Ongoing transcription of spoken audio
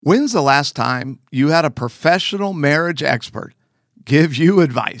When's the last time you had a professional marriage expert give you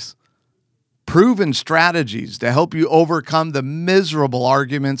advice, proven strategies to help you overcome the miserable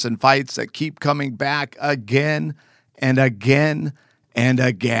arguments and fights that keep coming back again and again and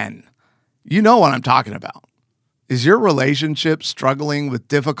again? You know what I'm talking about. Is your relationship struggling with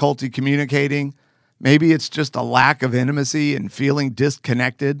difficulty communicating? Maybe it's just a lack of intimacy and feeling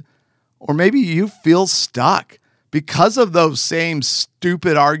disconnected. Or maybe you feel stuck because of those same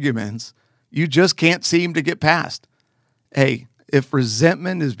stupid arguments you just can't seem to get past. Hey, if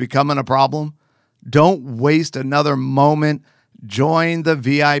resentment is becoming a problem, don't waste another moment. Join the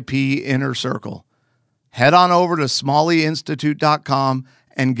VIP Inner Circle. Head on over to smalleyinstitute.com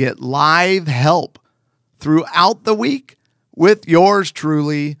and get live help throughout the week with yours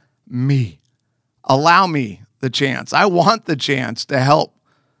truly, me. Allow me the chance. I want the chance to help,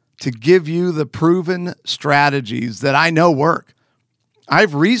 to give you the proven strategies that I know work.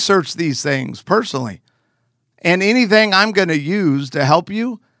 I've researched these things personally, and anything I'm going to use to help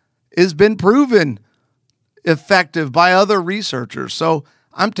you has been proven effective by other researchers. So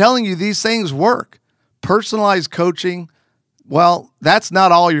I'm telling you, these things work. Personalized coaching, well, that's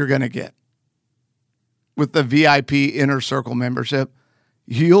not all you're going to get. With the VIP Inner Circle membership,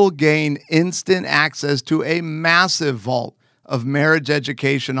 you'll gain instant access to a massive vault of marriage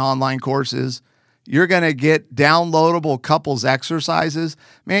education online courses. You're going to get downloadable couples exercises.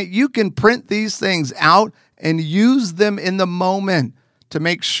 Man, you can print these things out and use them in the moment to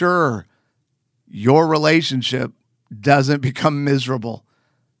make sure your relationship doesn't become miserable.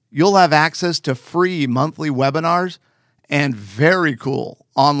 You'll have access to free monthly webinars and very cool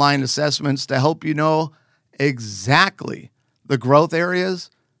online assessments to help you know exactly the growth areas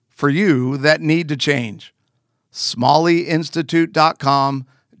for you that need to change. smalleyinstitute.com.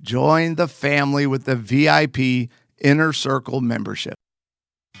 Join the family with the VIP Inner Circle membership.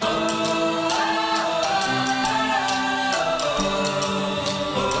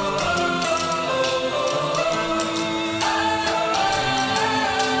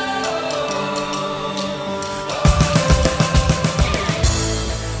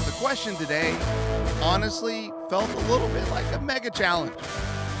 The question today honestly felt a little bit like a mega challenge.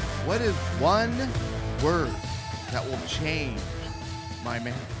 What is one word that will change my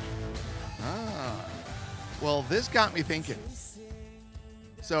marriage? Well, this got me thinking.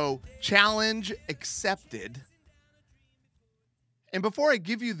 So, challenge accepted. And before I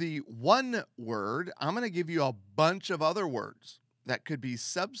give you the one word, I'm going to give you a bunch of other words that could be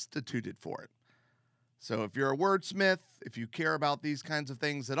substituted for it. So if you're a wordsmith, if you care about these kinds of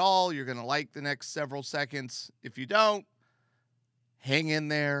things at all, you're going to like the next several seconds. If you don't, hang in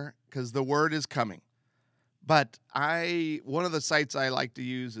there because the word is coming. But one of the sites I like to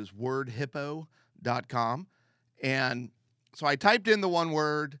use is wordhippo.com. And so I typed in the one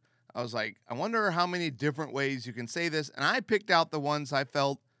word. I was like, I wonder how many different ways you can say this. And I picked out the ones I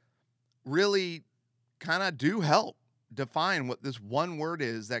felt really kind of do help define what this one word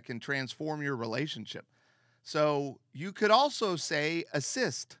is that can transform your relationship. So you could also say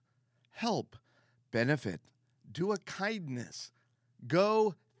assist, help, benefit, do a kindness,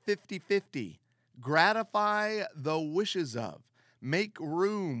 go 50-50, gratify the wishes of, make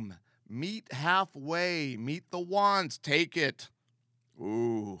room, meet halfway, meet the wants, take it.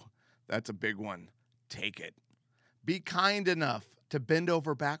 Ooh, that's a big one. Take it. Be kind enough to bend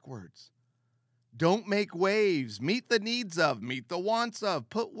over backwards. Don't make waves. Meet the needs of, meet the wants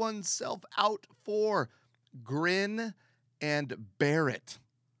of, put oneself out for, grin and bear it.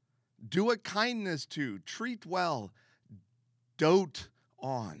 Do a kindness to, treat well, dote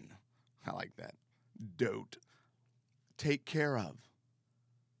on. I like that. Dote. Take care of.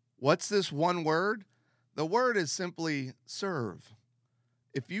 What's this one word? The word is simply serve.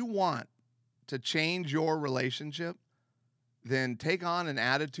 If you want to change your relationship, then take on an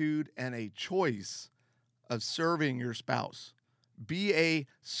attitude and a choice of serving your spouse. Be a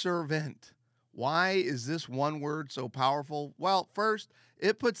servant. Why is this one word so powerful? Well, first,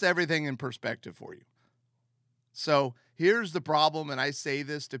 it puts everything in perspective for you. So here's the problem, and I say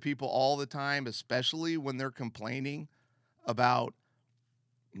this to people all the time, especially when they're complaining about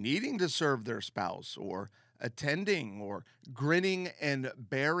needing to serve their spouse or attending or grinning and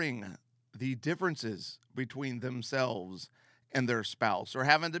bearing the differences between themselves and their spouse, or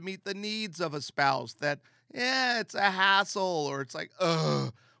having to meet the needs of a spouse that, it's a hassle, or it's like,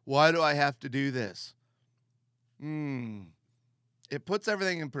 why do I have to do this? It puts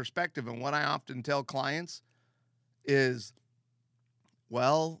everything in perspective. And what I often tell clients is,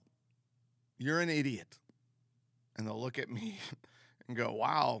 well, you're an idiot. And they'll look at me and go,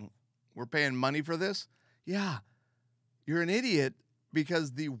 wow, we're paying money for this? Yeah, you're an idiot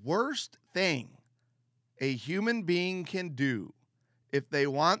Because the worst thing a human being can do if they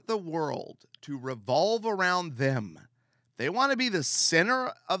want the world to revolve around them, they want to be the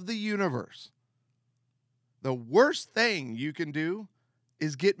center of the universe, the worst thing you can do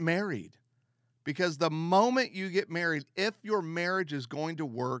is get married. Because the moment you get married, if your marriage is going to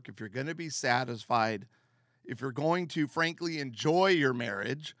work, if you're going to be satisfied, if you're going to frankly enjoy your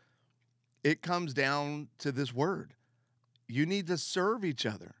marriage, it comes down to this word. You need to serve each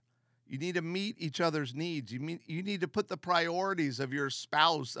other. You need to meet each other's needs. You need to put the priorities of your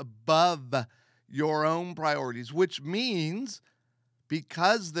spouse above your own priorities, which means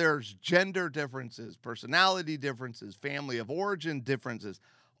because there's gender differences, personality differences, family of origin differences,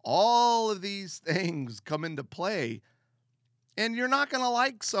 all of these things come into play, and you're not going to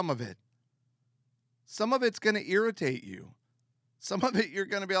like some of it. Some of it's going to irritate you. Some of it you're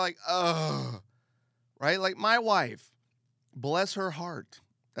going to be like, ugh, right? Like my wife, bless her heart.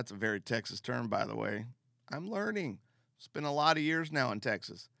 That's a very Texas term, by the way. I'm learning. It's been a lot of years now in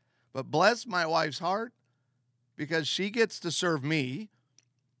Texas. But bless my wife's heart because she gets to serve me,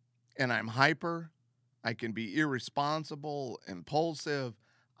 and I'm hyper. I can be irresponsible, impulsive.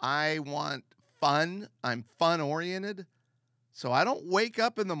 I want fun. I'm fun-oriented. So I don't wake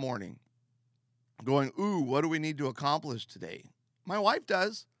up in the morning going, ooh, what do we need to accomplish today? My wife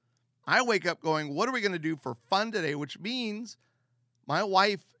does. I wake up going, what are we going to do for fun today? Which means my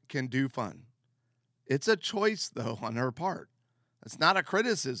wife can do fun. It's a choice, though, on her part. It's not a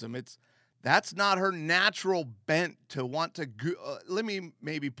criticism. That's not her natural bent to want to let me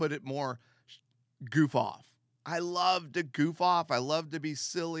maybe put it more, goof off. I love to goof off. I love to be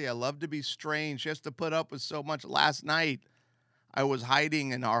silly. I love to be strange. She has to put up with so much. Last night, I was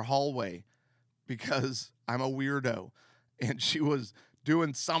hiding in our hallway because I'm a weirdo. And she was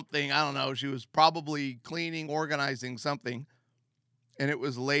doing something. I don't know. She was probably cleaning, organizing something. And it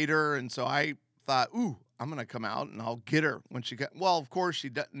was later. And so I thought, ooh, I'm going to come out and I'll get her when she got. Well, of course,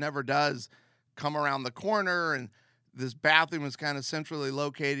 she never does come around the corner. And this bathroom is kind of centrally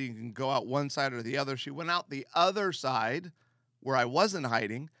located. You can go out one side or the other. She went out the other side where I wasn't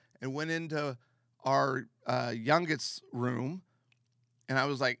hiding and went into our youngest room. And I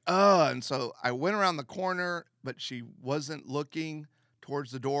was like, and so I went around the corner, but she wasn't looking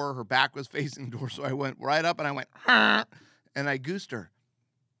towards the door. Her back was facing the door. So I went right up and I went, and I goosed her.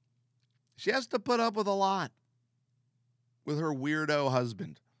 She has to put up with a lot with her weirdo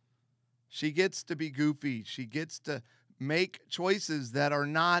husband. She gets to be goofy. She gets to make choices that are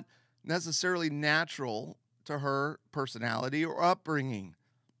not necessarily natural to her personality or upbringing.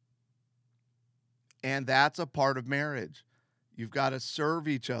 And that's a part of marriage. You've got to serve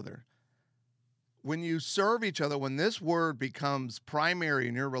each other. When you serve each other, when this word becomes primary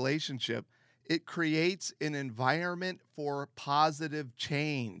in your relationship, it creates an environment for positive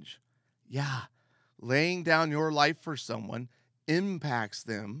change. Yeah, laying down your life for someone impacts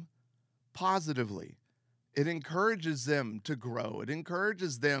them positively. It encourages them to grow. It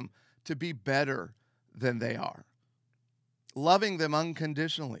encourages them to be better than they are. Loving them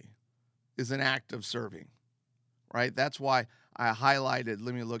unconditionally is an act of serving, right? That's why I highlighted,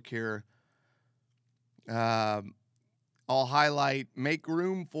 let me look here. I'll highlight make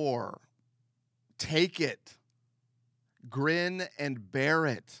room for, take it, grin and bear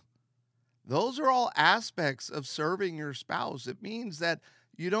it. Those are all aspects of serving your spouse. It means that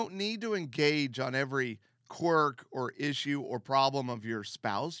you don't need to engage on every quirk or issue or problem of your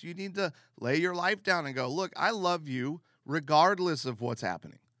spouse. You need to lay your life down and go, look, I love you regardless of what's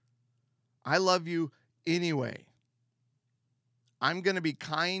happening. I love you anyway. I'm going to be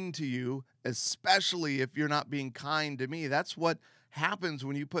kind to you, especially if you're not being kind to me. That's what happens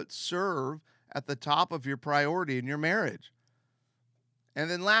when you put serve at the top of your priority in your marriage. And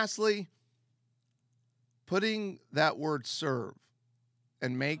then lastly, putting that word serve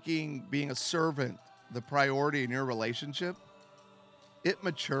and making being a servant the priority in your relationship, it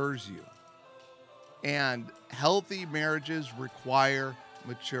matures you. And healthy marriages require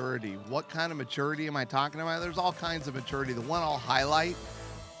maturity. What kind of maturity am I talking about? There's all kinds of maturity. The one I'll highlight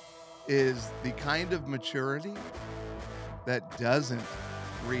is the kind of maturity that doesn't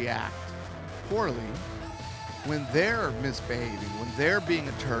react poorly when they're misbehaving, when they're being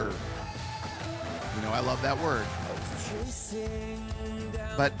a turd. You know, I love that word.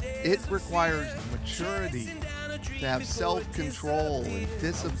 But it requires maturity to have self-control and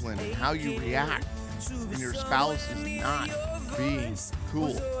discipline in how you react when your spouse is not being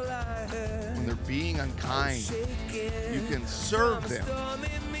cool, when they're being unkind. You can serve them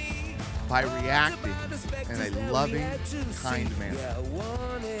by reacting in a loving, kind manner.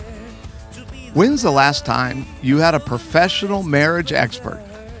 When's the last time you had a professional marriage expert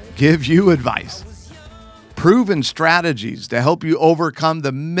give you advice? Proven strategies to help you overcome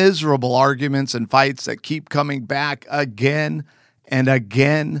the miserable arguments and fights that keep coming back again and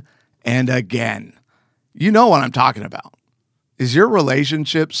again and again. You know what I'm talking about. Is your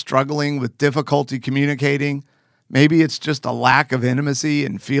relationship struggling with difficulty communicating? Maybe it's just a lack of intimacy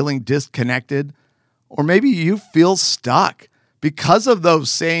and feeling disconnected. Or maybe you feel stuck because of those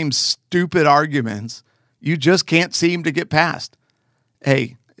same stupid arguments you just can't seem to get past.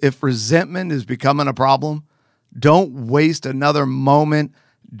 Hey, if resentment is becoming a problem, don't waste another moment.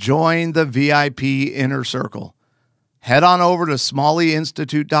 Join the VIP Inner Circle. Head on over to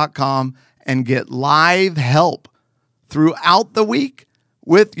smalleyinstitute.com and get live help throughout the week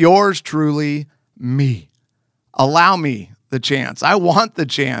with yours truly, me. Allow me the chance. I want the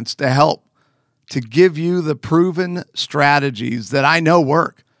chance to help, to give you the proven strategies that I know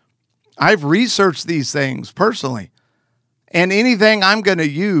work. I've researched these things personally, and anything I'm going to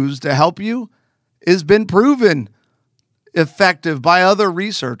use to help you has been proven effective by other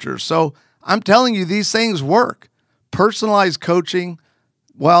researchers. So I'm telling you, these things work. Personalized coaching,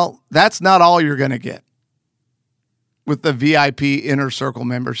 well, that's not all you're going to get. With the VIP Inner Circle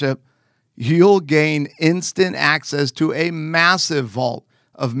membership, you'll gain instant access to a massive vault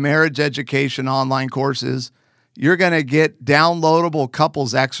of marriage education online courses. You're going to get downloadable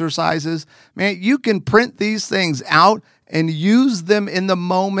couples exercises. Man, you can print these things out and use them in the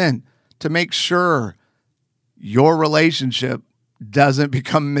moment to make sure your relationship doesn't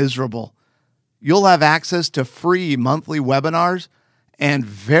become miserable. You'll have access to free monthly webinars and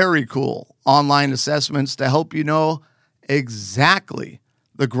very cool online assessments to help you know exactly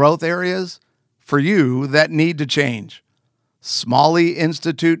the growth areas for you that need to change.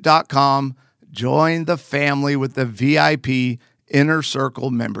 smalleyinstitute.com. Join the family with the VIP Inner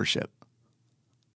Circle membership.